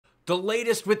The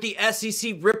latest with the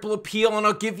SEC Ripple appeal, and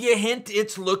I'll give you a hint,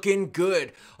 it's looking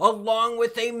good. Along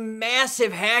with a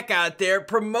massive hack out there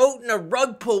promoting a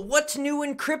rug pull, what's new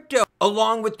in crypto?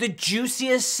 Along with the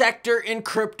juiciest sector in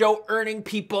crypto earning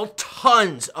people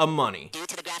tons of money. Due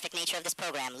to the graphic nature of this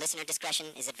program, listener discretion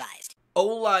is advised.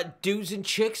 Hola, dudes and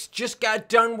chicks, just got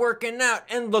done working out,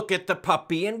 and look at the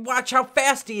puppy and watch how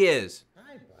fast he is.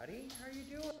 Hi, buddy. How are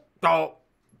you doing? Oh,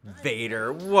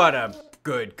 Vader, what a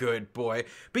good boy.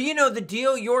 But you know the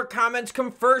deal, your comments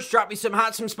come first. Drop me some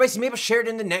hot, some spicy, maybe I'll share it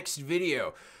in the next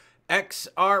video.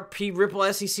 XRP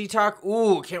Ripple SEC talk,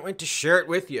 ooh, can't wait to share it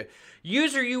with you.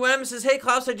 User UM says, hey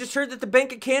Klaus, I just heard that the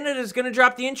Bank of Canada is going to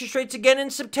drop the interest rates again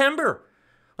in September.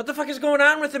 What the fuck is going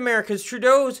on with America's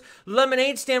Trudeau's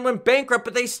lemonade stand went bankrupt,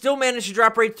 but they still managed to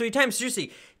drop rates 3 times.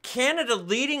 Seriously, Canada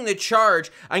leading the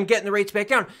charge on getting the rates back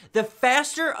down. The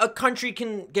faster a country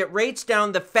can get rates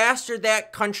down, the faster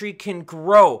that country can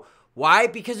grow. Why?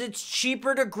 Because it's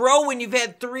cheaper to grow when you've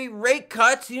had 3 rate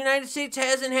cuts. The United States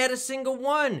hasn't had a single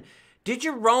one. Did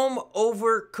Jerome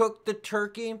overcook the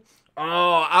turkey?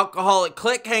 Oh, Alcoholic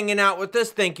Click hanging out with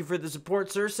us. Thank you for the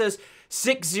support, sir. Says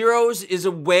 6 zeros is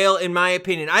a whale, in my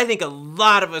opinion. I think a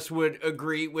lot of us would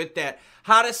agree with that.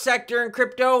 Hottest sector in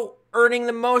crypto, earning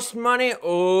the most money.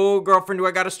 Oh, girlfriend, do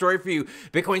I got a story for you.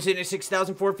 Bitcoin's sitting at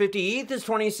 6,450. ETH is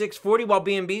 2640, while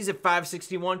BNB's at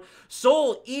 561.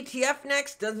 Sol, ETF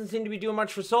next. Doesn't seem to be doing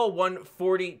much for Sol.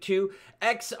 142.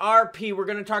 XRP, we're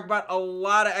going to talk about a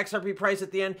lot of XRP price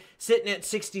at the end. Sitting at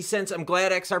 60 cents. I'm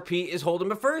glad XRP is holding.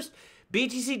 But first,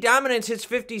 BTC dominance hits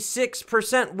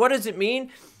 56%. What does it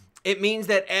mean? It means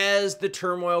that as the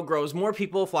turmoil grows, more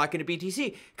people flock into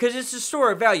BTC because it's a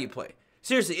store of value play.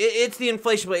 Seriously, it's the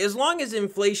inflation play. As long as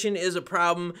inflation is a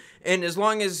problem and as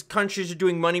long as countries are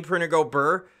doing money print or go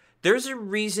burr, there's a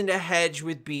reason to hedge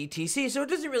with BTC. So it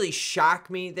doesn't really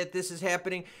shock me that this is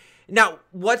happening. Now,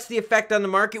 what's the effect on the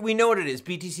market? We know what it is.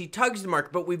 BTC tugs the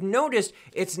market, but we've noticed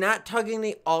it's not tugging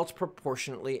the alts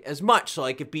proportionately as much. So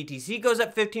like if BTC goes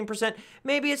up 15%,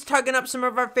 maybe it's tugging up some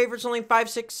of our favorites only 5,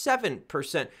 6,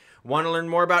 7%. Want to learn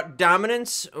more about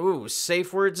dominance? Ooh,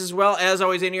 safe words as well. As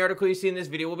always, any article you see in this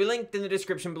video will be linked in the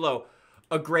description below.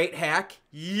 A great hack?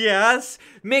 Yes!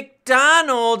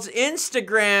 McDonald's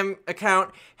Instagram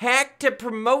account hacked to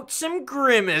promote some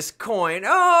Grimace coin.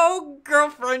 Oh,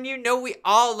 girlfriend, you know we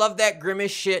all love that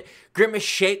Grimace shit. Grimace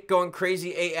shake going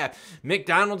crazy AF.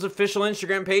 McDonald's official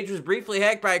Instagram page was briefly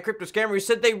hacked by a crypto scammer who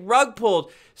said they rug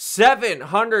pulled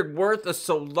 700 worth of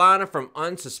Solana from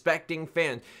unsuspecting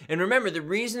fans. And remember, the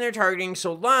reason they're targeting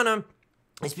Solana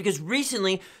is because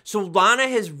recently Solana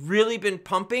has really been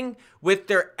pumping with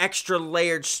their extra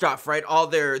layered stuff, right? All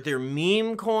their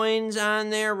meme coins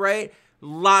on there, right?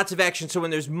 Lots of action. So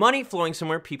when there's money flowing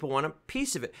somewhere, people want a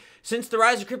piece of it. Since the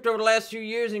rise of crypto over the last few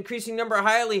years, an increasing number of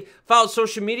highly followed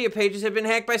social media pages have been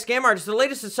hacked by scam artists. The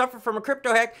latest to suffer from a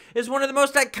crypto hack is one of the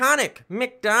most iconic,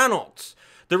 McDonald's.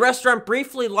 The restaurant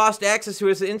briefly lost access to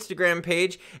its Instagram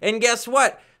page, and guess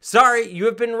what? Sorry, you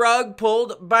have been rug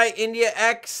pulled by India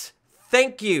X.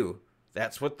 Thank you.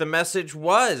 That's what the message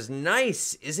was.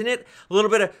 Nice, isn't it? A little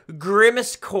bit of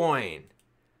Grimace coin.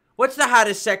 What's the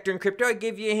hottest sector in crypto? I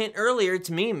gave you a hint earlier. It's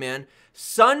me, man.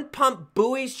 Sun Pump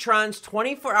buoys Tron's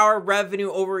 24-hour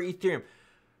revenue over Ethereum.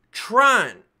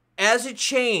 Tron, as a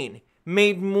chain,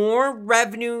 made more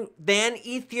revenue than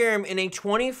Ethereum in a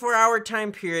 24-hour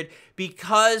time period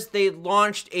because they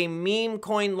launched a meme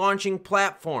coin launching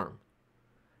platform.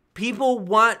 People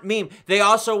want meme. They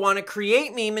also want to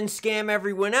create meme and scam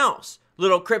everyone else.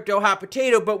 Little crypto hot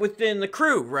potato, but within the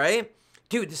crew, right?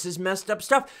 Dude, this is messed up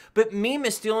stuff. But meme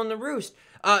is still in the roost.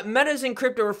 Metas in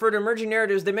crypto refer to emerging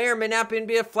narratives that may or may not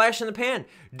be a flash in the pan.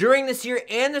 During this year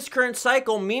and this current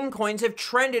cycle, meme coins have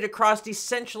trended across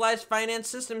decentralized finance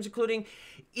systems, including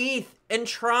ETH and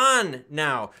Tron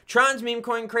now. Tron's meme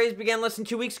coin craze began less than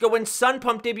 2 weeks ago when Sun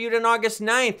Pump debuted on August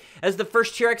 9th as the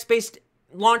first TRX-based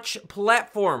launch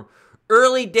platform.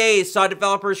 Early days saw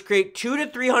developers create 200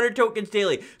 to 300 tokens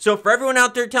daily. So for everyone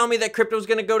out there telling me that crypto is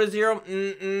going to go to zero,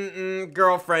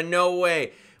 girlfriend, no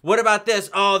way. What about this?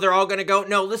 Oh, they're all going to go.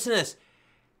 No, listen to this.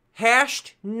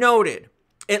 Hashed noted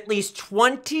at least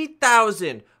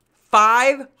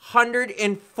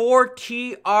 20,504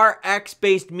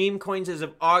 TRX-based meme coins as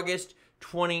of August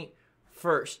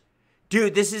 21st.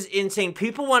 Dude, this is insane.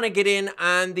 People want to get in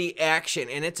on the action,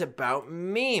 and it's about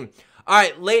meme. All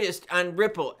right, latest on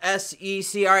Ripple,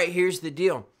 SEC. All right, here's the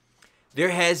deal.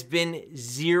 There has been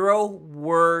zero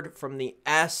word from the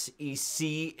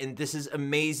SEC, and this is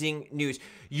amazing news.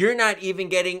 You're not even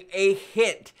getting a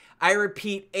hint. I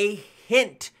repeat, a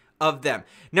hint of them.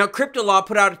 Now, Crypto Law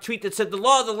put out a tweet that said the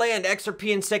law of the land,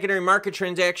 XRP, and secondary market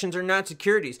transactions are not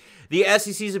securities. The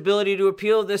SEC's ability to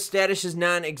appeal this status is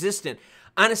non-existent.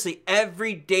 Honestly,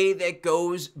 every day that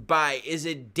goes by is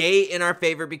a day in our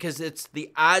favor because it's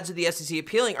the odds of the SEC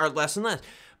appealing are less and less.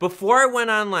 Before I went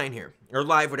online here, or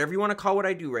live, whatever you want to call what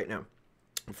I do right now,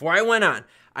 before I went on,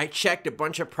 I checked a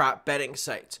bunch of prop betting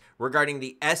sites regarding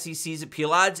the SEC's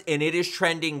appeal odds, and it is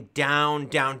trending down,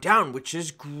 down, down, which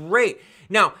is great.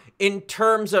 Now, in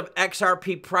terms of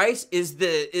XRP price, is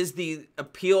the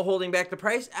appeal holding back the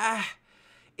price?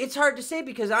 It's hard to say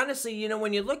because honestly, you know,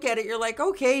 when you look at it, you're like,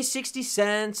 okay, 60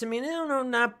 cents. I mean, I don't know,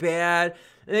 not bad.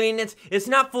 I mean, it's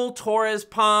not full Torres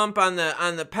pump on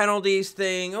the penalties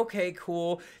thing. Okay,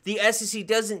 cool. The SEC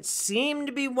doesn't seem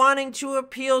to be wanting to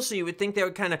appeal, so you would think they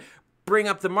would kind of bring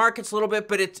up the markets a little bit,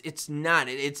 but it's not.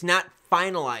 It's not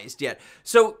finalized yet.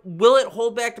 So will it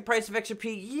hold back the price of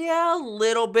XRP? Yeah, a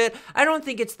little bit. I don't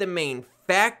think it's the main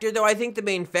factor, though. I think the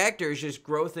main factor is just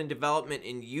growth and development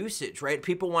and usage, right?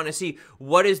 People want to see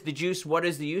what is the juice, what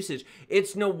is the usage.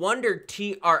 It's no wonder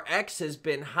TRX has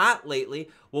been hot lately.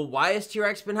 Well, why has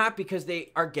TRX been hot? Because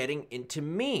they are getting into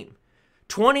meme.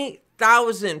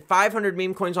 20,500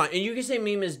 meme coins on. And you can say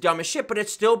meme is dumb as shit, but it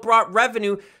still brought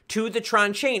revenue to the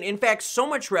Tron chain. In fact, so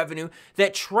much revenue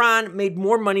that Tron made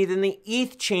more money than the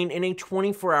ETH chain in a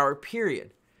 24-hour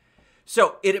period.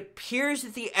 So it appears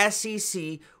that the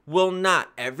SEC will not.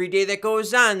 Every day that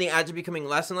goes on, the odds are becoming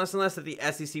less and less and less that the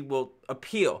SEC will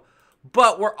appeal.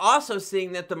 But we're also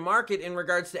seeing that the market in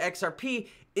regards to XRP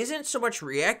isn't so much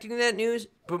reacting to that news,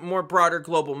 but more broader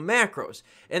global macros.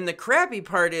 And the crappy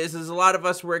part is a lot of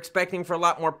us were expecting for a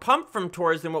lot more pump from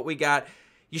Torres than what we got.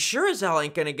 You sure as hell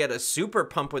ain't going to get a super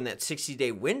pump when that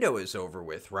 60-day window is over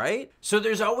with, right? So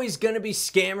there's always going to be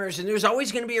scammers, and there's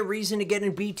always going to be a reason to get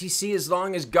in BTC as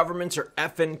long as governments are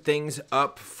effing things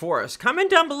up for us. Comment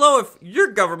down below if your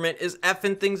government is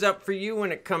effing things up for you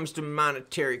when it comes to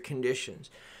monetary conditions.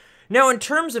 Now, in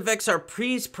terms of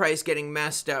XRP's price getting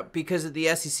messed up because of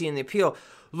the SEC and the appeal,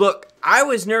 look, I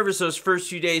was nervous those first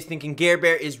few days thinking Gare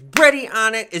Bear is ready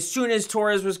on it. As soon as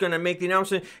Torres was going to make the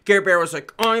announcement, Gare Bear was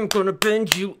like, I'm going to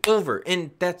bend you over.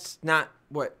 And that's not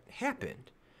what happened.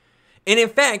 And in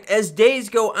fact, as days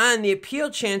go on, the appeal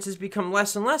chances become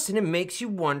less and less. And it makes you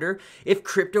wonder if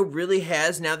crypto really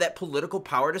has now that political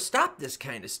power to stop this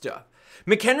kind of stuff.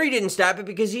 McHenry didn't stop it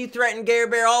because he threatened Gare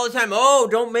Bear all the time. Oh,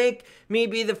 don't make me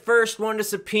be the first one to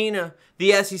subpoena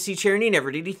the SEC chair. And he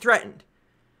never did. He threatened.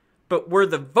 But we're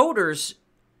the voters,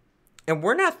 and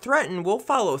we're not threatened. We'll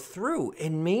follow through.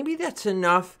 And maybe that's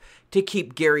enough to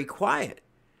keep Gary quiet.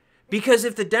 Because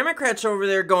if the Democrats are over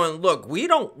there going, look, we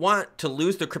don't want to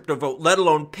lose the crypto vote, let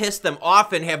alone piss them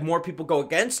off and have more people go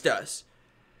against us,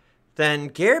 then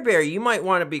Gare Bear, you might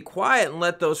want to be quiet and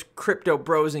let those crypto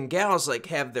bros and gals like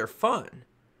have their fun.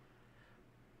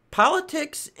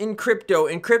 Politics in crypto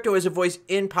as a voice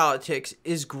in politics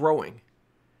is growing.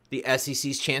 The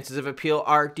SEC's chances of appeal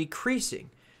are decreasing.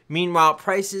 Meanwhile,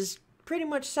 prices pretty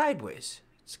much sideways.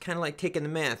 It's kind of like taking the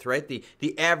math, right?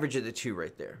 The average of the two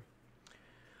right there.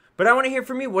 But I want to hear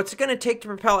from you. What's it going to take to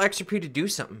propel XRP to do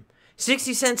something?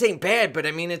 60 cents ain't bad, but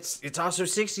I mean, it's also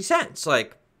 60 cents.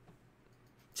 Like,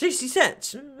 60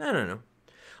 cents. I don't know.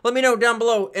 Let me know down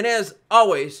below. And as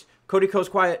always, Cody Co's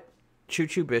quiet.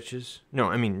 Choo-choo, bitches. No,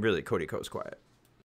 I mean, really, Cody Co's quiet.